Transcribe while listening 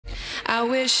I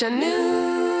wish I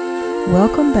knew.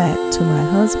 Welcome back to My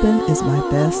Husband is My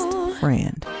Best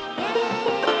Friend.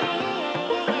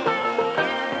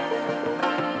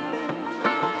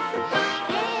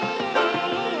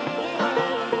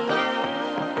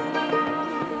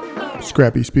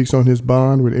 Scrappy speaks on his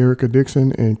bond with Erica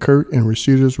Dixon and Kirk and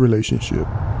Rasheeda's relationship.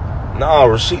 Nah,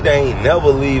 Rasheeda ain't never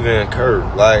leaving Kirk.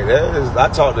 Like, I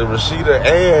talked to Rasheeda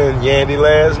and Yandy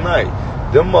last night.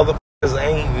 Them motherfuckers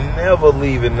ain't never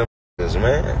leaving them motherfuckers,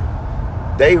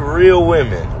 man. They real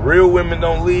women. Real women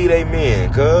don't leave they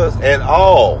men, cuz, at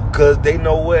all. Cuz they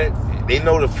know what? They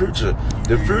know the future.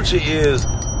 The future is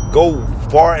go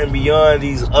far and beyond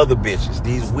these other bitches,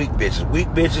 these weak bitches. Weak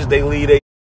bitches, they leave they.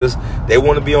 They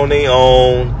want to be on their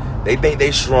own. They think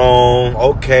they strong.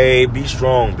 Okay, be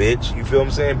strong, bitch. You feel what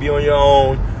I'm saying? Be on your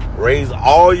own. Raise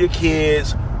all your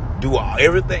kids. Do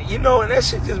everything. You know, and that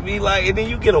shit just be like, and then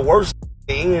you get a worse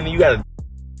end and you got a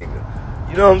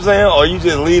you know what I'm saying? Or you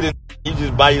just lead it, you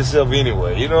just by yourself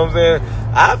anyway. You know what I'm saying?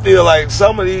 I feel like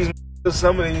some of these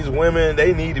women,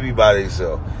 they need to be by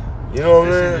themselves. You know what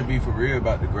I'm saying? To be for real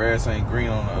about the grass ain't green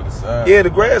on the other side. Yeah, the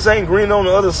grass ain't green on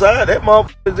the other side. That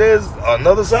motherfucker, there's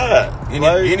another side.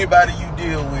 Anybody you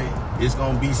deal with, it's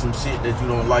gonna be some shit that you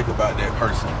don't like about that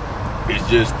person. It's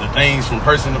just the things from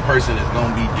person to person is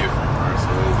gonna be different. Right? So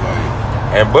it's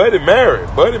like, and Buddy married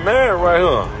right here.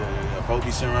 Yeah. Folks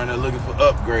be sitting around there looking for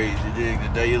upgrades. You dig? The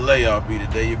day you lay off be the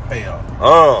day you pay off.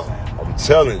 I'm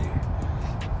telling you.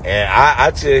 And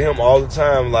I tell him all the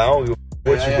time, like, I don't give a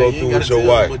what you go through with your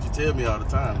wife. What you tell me all the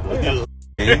time, though.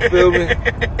 You feel me?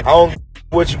 I don't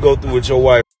what you go through with your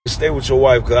wife. Stay with your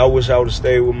wife, because I wish I would have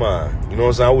stayed with mine. You know what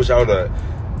I'm saying? I wish I would have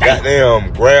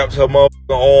goddamn grabbed her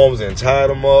motherfucking arms and tied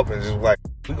them up and just like,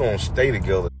 we gonna stay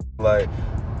together. Like,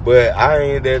 but I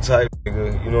ain't that type of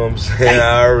nigga. You know what I'm saying?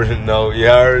 I already know.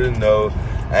 Yeah, I already know.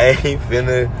 I ain't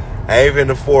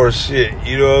finna force shit.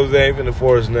 You know what I'm saying? I ain't finna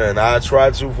force nothing. I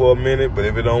tried to for a minute, but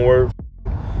if it don't work,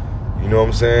 you know what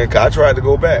I'm saying? 'Cause I tried to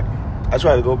go back, bro. I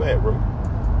tried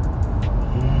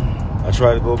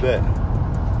to go back.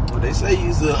 Well, they say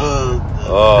he's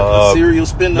a serial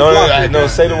spinner. No,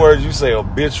 say the words you say.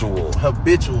 Habitual.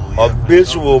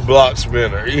 Habitual block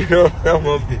spinner. You know, I'm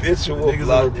a habitual niggas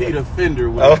block a repeat offender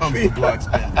when it comes to block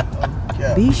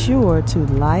spinning. Be sure to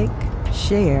like,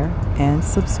 share, and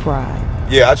subscribe.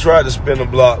 Yeah, I tried to spin the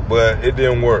block, but it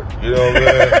didn't work. You know what I'm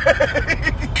saying?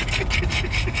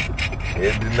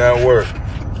 It did not work.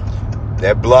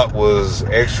 That block was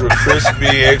extra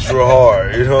crispy, extra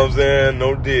hard. You know what I'm saying?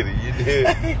 No diddy. You did.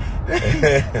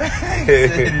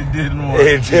 It didn't work.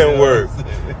 It didn't work.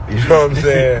 You know what I'm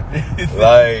saying?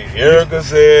 Like Erica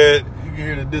said. You can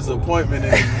hear the disappointment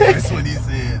in his voice when he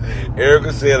said that.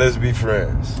 Erica said, let's be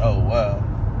friends. Oh, wow.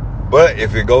 But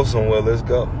if it goes somewhere, let's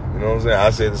go. You know what I'm saying?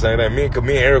 I said the same thing. Me and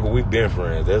Erica, we've been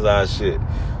friends. That's our shit.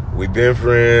 We've been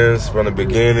friends from the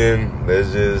beginning.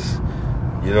 Let's just...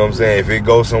 You know what I'm saying? If it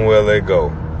goes somewhere, let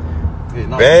go. Yeah,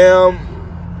 no.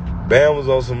 Bam was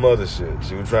on some other shit.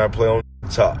 She was trying to play on the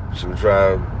top. She was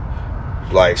trying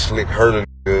to, like, slick her the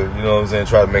nigga, you know what I'm saying?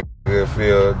 Try to make her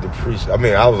feel depreciated. I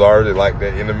mean, I was already like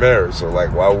that in the marriage, so,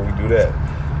 like, why would we do that?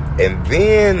 And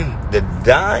then the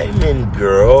Diamond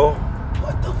Girl.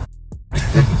 What the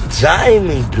f***? The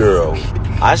Diamond Girl.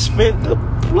 I spent the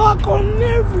block on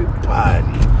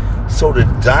everybody. So the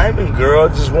Diamond Girl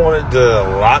just wanted to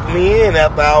lock me in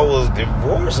after I was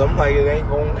divorced. I'm like, it ain't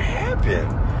gonna happen.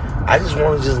 I just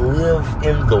want to just live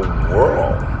in the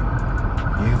world.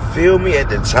 You feel me? At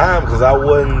the time, because I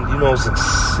wasn't, you know,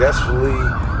 successfully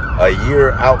a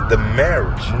year out the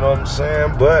marriage. You know what I'm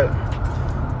saying? But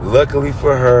luckily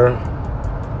for her,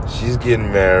 she's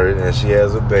getting married and she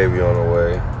has a baby on the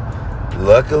way.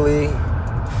 Luckily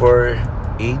for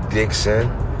E. Dixon,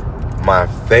 my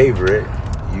favorite.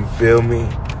 You feel me?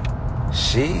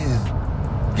 She's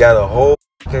got a whole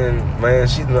man.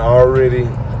 She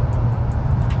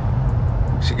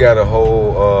got a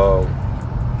whole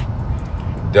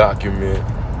document.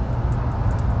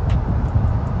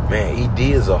 Man, ED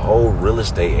is a whole real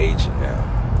estate agent now.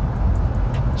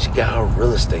 She got her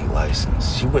real estate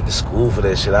license. She went to school for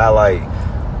that shit.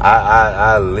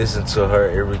 I listen to her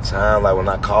every time. Like when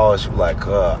I call her, she be like,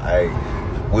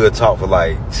 we'll talk for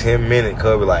like 10 minutes.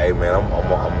 Cause be like, hey man,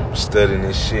 I'm studying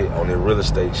this shit on the real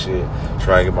estate shit,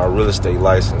 trying to get my real estate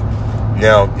license.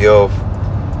 Now, if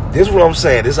this is what I'm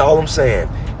saying, this is all I'm saying.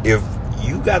 If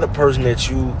you got a person that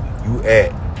you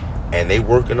at and they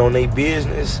working on their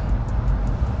business,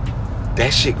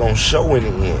 that shit gonna show in the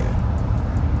end.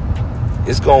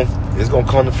 It's gonna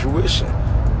come to fruition.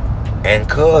 And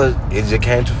cause it just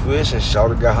came to fruition,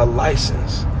 Shawty got her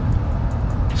license.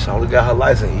 Shawty got her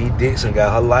license. E. Dixon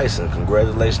got her license.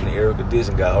 Congratulations to Erica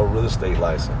Dixon got her real estate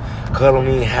license. Cuz don't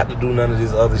even have to do none of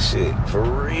this other shit. For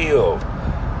real.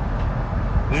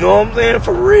 You know what I'm saying?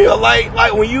 For real.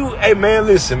 Like when you, hey man,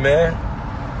 listen, man.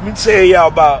 Let me tell y'all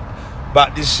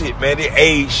about this shit, man. This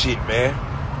age shit, man.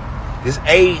 This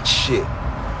age shit.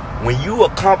 When you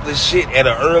accomplish shit at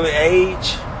an early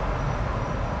age,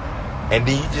 and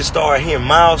then you just start hitting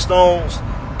milestones,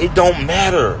 it don't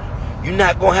matter. You're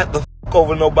not gonna have to fuck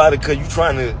over nobody because you're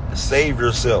trying to save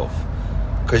yourself.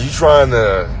 Because you're trying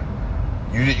to,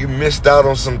 you missed out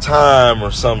on some time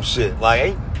or some shit.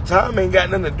 Like, time ain't got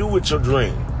nothing to do with your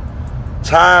dream.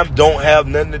 Time don't have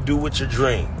nothing to do with your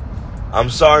dream. I'm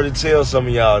sorry to tell some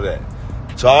of y'all that.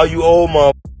 To all you old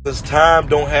motherfuckers, time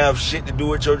don't have shit to do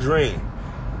with your dream.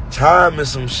 Time is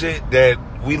some shit that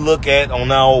we look at on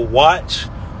our watch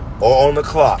or on the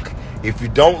clock. If you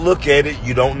don't look at it,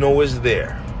 you don't know it's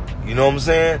there. You know what I'm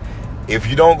saying? If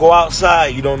you don't go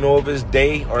outside, you don't know if it's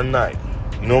day or night.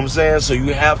 You know what I'm saying? So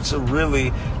you have to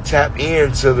really tap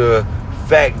into the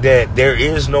fact that there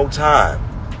is no time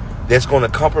that's going to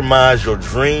compromise your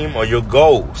dream or your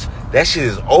goals. That shit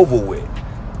is over with.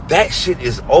 That shit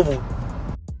is over.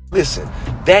 Listen,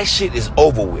 that shit is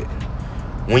over with.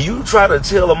 When you try to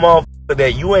tell a motherfucker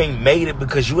that you ain't made it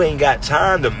because you ain't got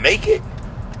time to make it,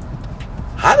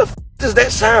 how the f does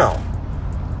that sound?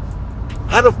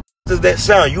 How the f does that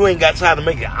sound? You ain't got time to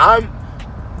make it. I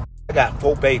got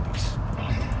 4 babies,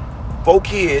 4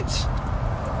 kids.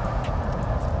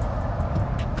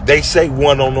 They say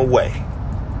 1 on the way.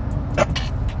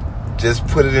 Just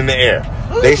put it in the air.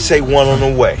 They say 1 on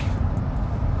the way.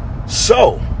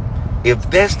 So, if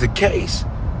that's the case,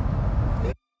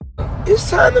 it's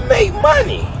time to make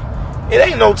money. It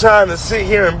ain't no time to sit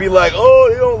here and be like, oh,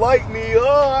 they don't like me.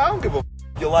 Oh, I don't give a f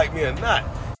if you like me or not.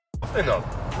 I'm finna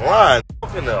grind. I'm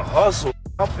finna hustle.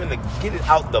 I'm finna get it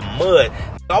out the mud.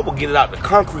 I will get it out the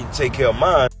concrete to take care of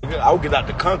mine. I will get out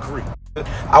the concrete.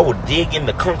 I will dig in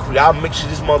the concrete. I'll make sure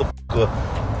this motherfucker,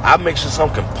 I'll make sure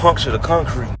something can puncture the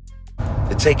concrete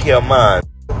to take care of mine.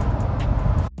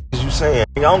 As you saying,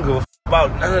 I don't give a f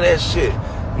about none of that shit.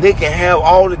 Nick can have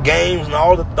all the games and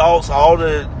all the thoughts,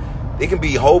 it can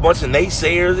be a whole bunch of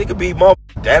naysayers. It could be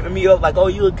motherfuckers dapping me up like, oh,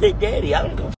 you a good daddy. I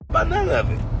don't give a f about none of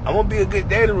it. I'm gonna be a good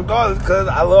daddy regardless because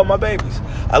I love my babies.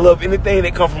 I love anything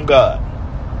that come from God.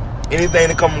 Anything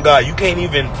that come from God. You can't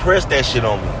even press that shit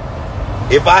on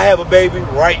me. If I have a baby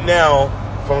right now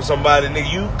from somebody,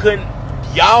 nigga,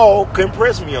 y'all couldn't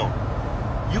press me on it.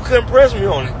 You couldn't press me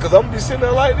on it because I'm just sitting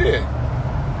there like this.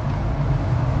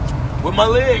 With my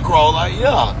leg crawl, like,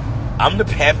 yeah, I'm the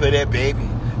pap of that baby.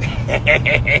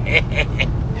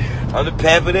 I'm the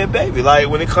pap of that baby. Like,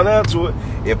 when it comes down to it,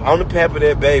 if I'm the pap of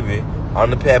that baby,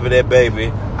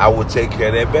 I will take care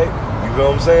of that baby. You know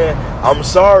what I'm saying? I'm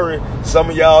sorry, some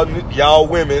of y'all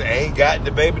women ain't got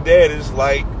the baby daddies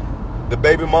like the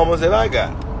baby mamas that I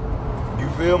got. You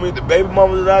feel me? The baby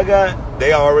mamas that I got,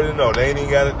 they already know. They ain't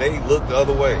even got it. They look the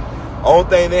other way. Only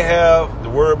thing they have to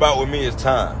worry about with me is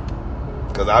time.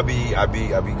 Cause I be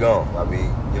gone.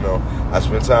 I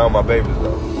spend time with my babies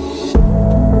though.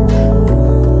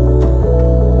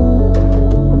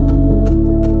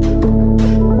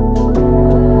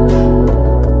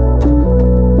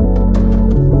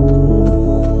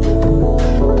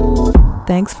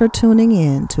 Thanks for tuning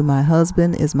in to My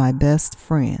Husband is My Best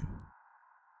Friend.